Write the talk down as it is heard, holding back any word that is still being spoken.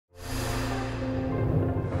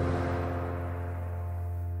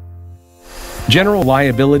General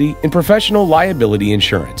liability and professional liability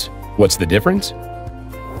insurance. What's the difference?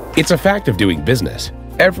 It's a fact of doing business.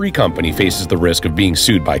 Every company faces the risk of being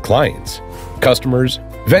sued by clients, customers,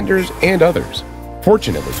 vendors, and others.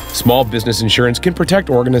 Fortunately, small business insurance can protect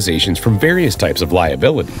organizations from various types of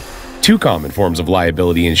liability. Two common forms of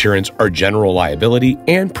liability insurance are general liability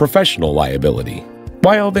and professional liability.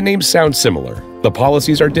 While the names sound similar, the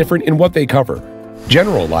policies are different in what they cover.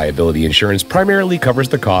 General liability insurance primarily covers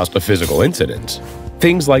the cost of physical incidents,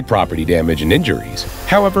 things like property damage and injuries.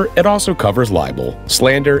 However, it also covers libel,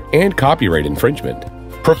 slander, and copyright infringement.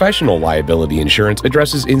 Professional liability insurance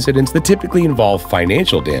addresses incidents that typically involve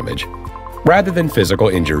financial damage, rather than physical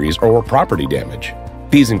injuries or property damage.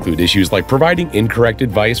 These include issues like providing incorrect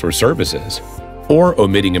advice or services, or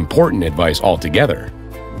omitting important advice altogether.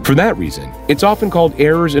 For that reason, it's often called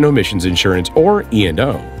Errors and Omissions insurance, or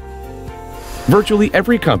E&O. Virtually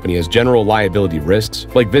every company has general liability risks,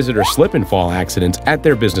 like visitor slip and fall accidents at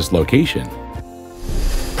their business location.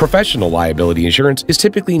 Professional liability insurance is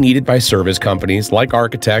typically needed by service companies like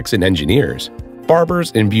architects and engineers,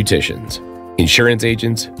 barbers and beauticians, insurance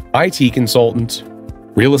agents, IT consultants,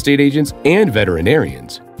 real estate agents, and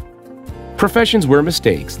veterinarians. Professions where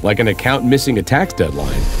mistakes, like an account missing a tax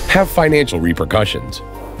deadline, have financial repercussions.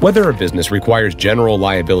 Whether a business requires general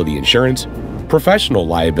liability insurance, professional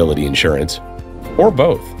liability insurance, or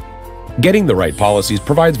both, getting the right policies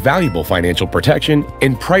provides valuable financial protection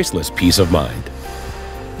and priceless peace of mind.